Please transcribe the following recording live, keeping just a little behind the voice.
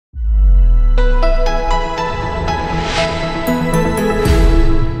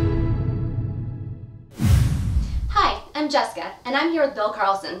Jessica, and I'm here with Bill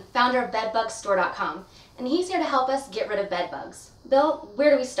Carlson, founder of bedbugstore.com, and he's here to help us get rid of bed bugs. Bill,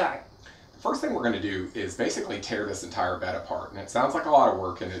 where do we start? The first thing we're going to do is basically tear this entire bed apart, and it sounds like a lot of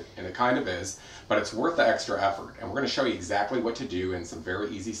work, and it kind of is, but it's worth the extra effort, and we're going to show you exactly what to do and some very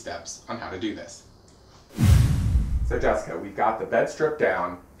easy steps on how to do this. So Jessica, we've got the bed stripped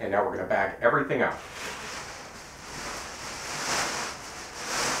down, and now we're going to bag everything out.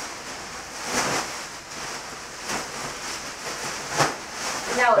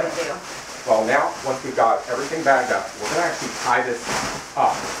 Now what do we do? Well, now, once we've got everything bagged up, we're going to actually tie this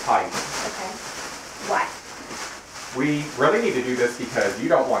up tight. Okay. Why? We really need to do this because you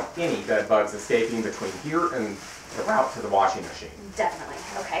don't want any bed bugs escaping between here and the route to the washing machine. Definitely.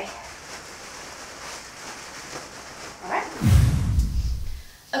 Okay. Alright.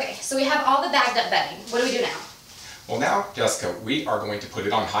 Okay, so we have all the bagged up bedding. What do we do now? Well now, Jessica, we are going to put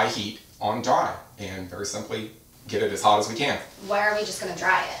it on high heat on dry and very simply get it as hot as we can. Why are we just going to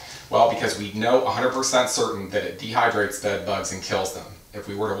dry it? Well, because we know 100% certain that it dehydrates bed bugs and kills them. If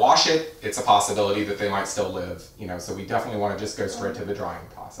we were to wash it, it's a possibility that they might still live, so we definitely want to just go straight to the drying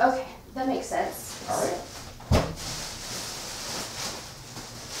process. Okay, that makes sense. All right.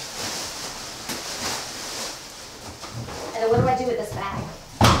 And then what do I do with this bag?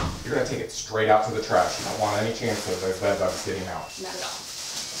 You're going to take it straight out to the trash. You don't want any chance of those bed bugs getting out. Not at all.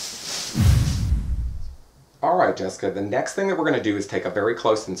 All right, Jessica, the next thing that we're going to do is take a very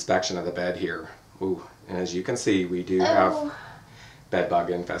close inspection of the bed here. Ooh, and as you can see, we do have bed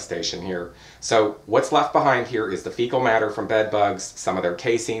bug infestation here. So what's left behind here is the fecal matter from bed bugs, some of their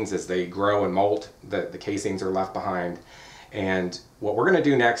casings as they grow and molt, the casings are left behind. And what we're going to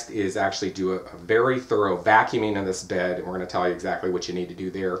do next is actually do a very thorough vacuuming of this bed, and we're going to tell you exactly what you need to do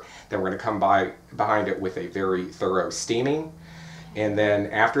there. Then we're going to come behind it with a very thorough steaming. And then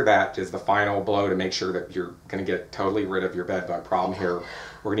after that is the final blow to make sure that you're going to get totally rid of your bed bug problem here.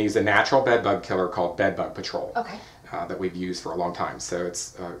 We're going to use a natural bed bug killer called Bed Bug Patrol. Okay. That we've used for a long time. So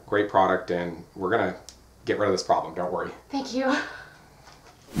it's a great product, and we're going to get rid of this problem, don't worry. Thank you.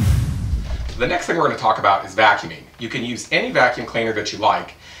 The next thing we're going to talk about is vacuuming. You can use any vacuum cleaner that you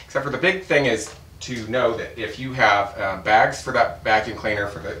like, except for the big thing is to know that if you have bags for that vacuum cleaner,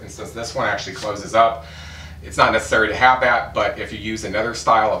 for instance this one actually closes up, it's not necessary to have that, but if you use another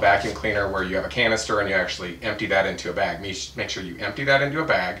style of vacuum cleaner where you have a canister and you actually empty that into a bag, make sure you empty that into a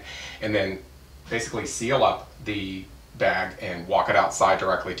bag and then basically seal up the bag and walk it outside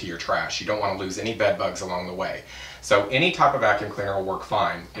directly to your trash. You don't want to lose any bed bugs along the way. So any type of vacuum cleaner will work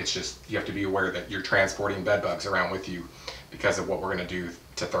fine. It's just you have to be aware that you're transporting bed bugs around with you because of what we're going to do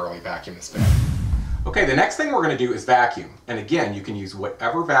to thoroughly vacuum this bed. Okay, the next thing we're going to do is vacuum. And again, you can use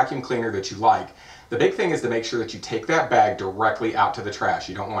whatever vacuum cleaner that you like. The big thing is to make sure that you take that bag directly out to the trash.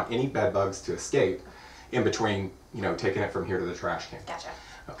 You don't want any bed bugs to escape in between, taking it from here to the trash can. Gotcha.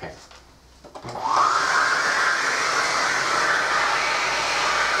 Okay.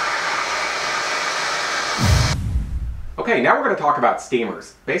 Okay, now we're going to talk about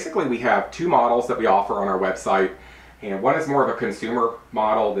steamers. Basically, we have two models that we offer on our website, and one is more of a consumer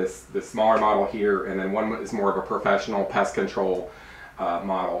model, this smaller model here, and then one is more of a professional pest control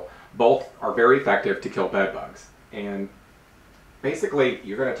model. Both are very effective to kill bed bugs. And basically,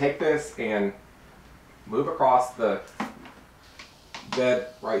 you're going to take this and move across the bed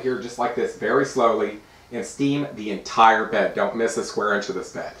right here, just like this, very slowly, and steam the entire bed. Don't miss a square inch of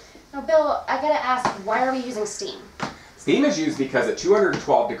this bed. Now, Bill, I gotta ask, why are we using steam? Steam is used because at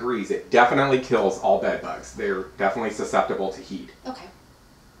 212 degrees, it definitely kills all bed bugs. They're definitely susceptible to heat. Okay.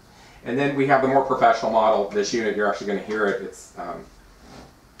 And then we have the more professional model. This unit, you're actually going to hear it. It's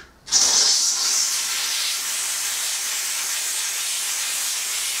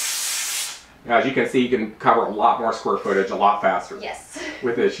now, as you can see, you can cover a lot more square footage a lot faster. Yes.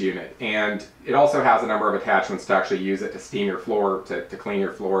 With this unit. And it also has a number of attachments to actually use it to steam your floor, to clean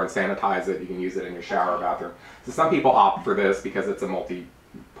your floor and sanitize it. You can use it in your shower or bathroom. So some people opt for this because it's a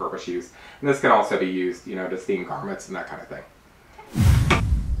multi-purpose use. And this can also be used, to steam garments and that kind of thing.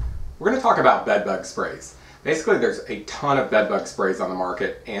 We're going to talk about bed bug sprays. Basically, there's a ton of bed bug sprays on the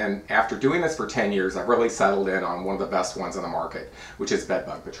market, and after doing this for 10 years, I've really settled in on one of the best ones on the market, which is Bed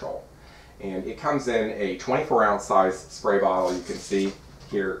Bug Patrol. And it comes in a 24-ounce size spray bottle. You can see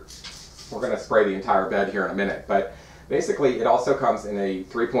here, we're going to spray the entire bed here in a minute, but basically it also comes in a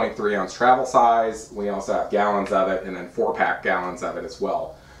 3.3-ounce travel size. We also have gallons of it, and then 4-pack gallons of it as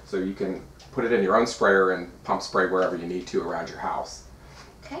well. So you can put it in your own sprayer and pump spray wherever you need to around your house.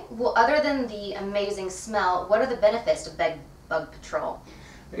 Okay, well, other than the amazing smell, what are the benefits of Bed Bug Patrol?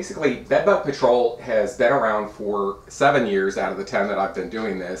 Basically, Bedbug Patrol has been around for 7 years out of the 10 that I've been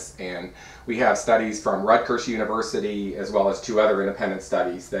doing this, and we have studies from Rutgers University as well as 2 other independent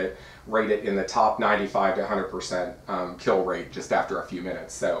studies that rate it in the top 95 to 100% kill rate just after a few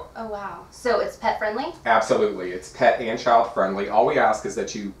minutes. So, oh wow. So it's pet friendly? Absolutely. It's pet and child friendly. All we ask is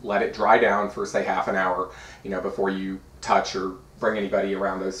that you let it dry down for say half an hour, before you touch or bring anybody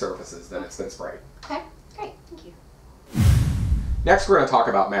around those surfaces that it's been sprayed. Okay, great. Thank you. Next, we're going to talk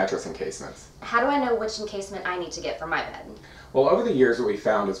about mattress encasements. How do I know which encasement I need to get for my bed? Well, over the years, what we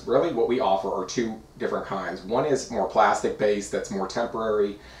found is really what we offer are 2 different kinds. One is more plastic-based, that's more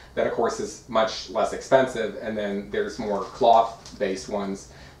temporary. That, of course, is much less expensive. And then there's more cloth-based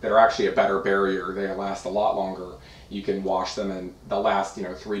ones that are actually a better barrier. They last a lot longer. You can wash them and they'll last,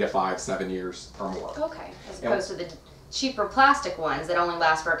 3 to 5, 7 years or more. Okay, as opposed to the cheaper plastic ones that only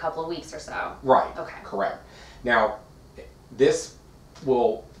last for a couple of weeks or so. Right, okay. Correct. Now, this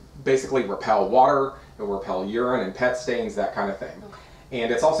will basically repel water, it will repel urine and pet stains, that kind of thing. Okay.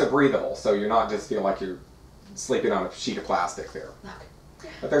 And it's also breathable, so you're not just feel like you're sleeping on a sheet of plastic there. Okay.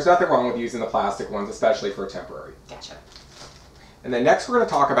 But there's nothing wrong with using the plastic ones, especially for temporary. Gotcha. And then next we're going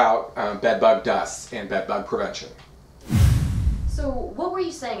to talk about bed bug dust and bed bug prevention. So what were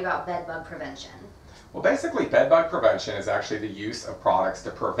you saying about bed bug prevention? Well, basically, bed bug prevention is actually the use of products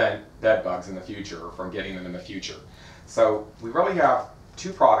to prevent bed bugs in the future or from getting them in the future. So we really have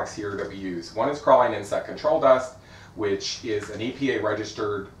 2 products here that we use. One is crawling insect control dust, which is an EPA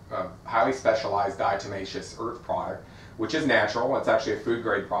registered, highly specialized diatomaceous earth product, which is natural. It's actually a food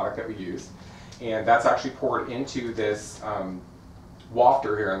grade product that we use. And that's actually poured into this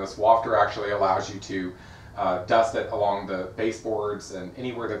wafter here, and this wafter actually allows you to dust it along the baseboards and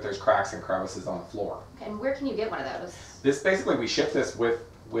anywhere that there's cracks and crevices on the floor. Okay, and where can you get one of those? This basically, we ship this with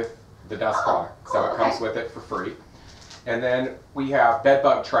the dust product, cool, so it comes with it for free. And then we have bed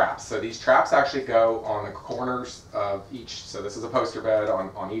bug traps. So these traps actually go on the corners of each. So this is a poster bed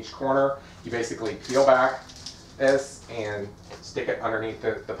on each corner. You basically peel back this and stick it underneath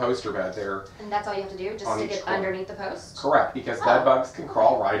the poster bed there. And that's all you have to do? Just stick it underneath the post? Correct, because bed bugs can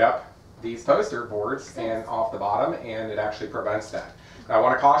crawl right up these poster boards and off the bottom, and it actually prevents that. Now, I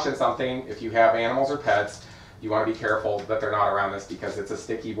want to caution something. If you have animals or pets, you want to be careful that they're not around this because it's a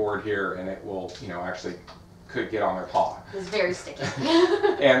sticky board here and it will, actually could get on their paw. It's very sticky.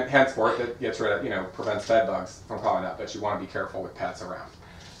 And henceforth it gets rid of, prevents bed bugs from crawling up, but you want to be careful with pets around.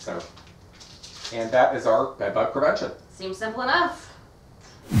 So, and that is our bed bug prevention. Seems simple enough.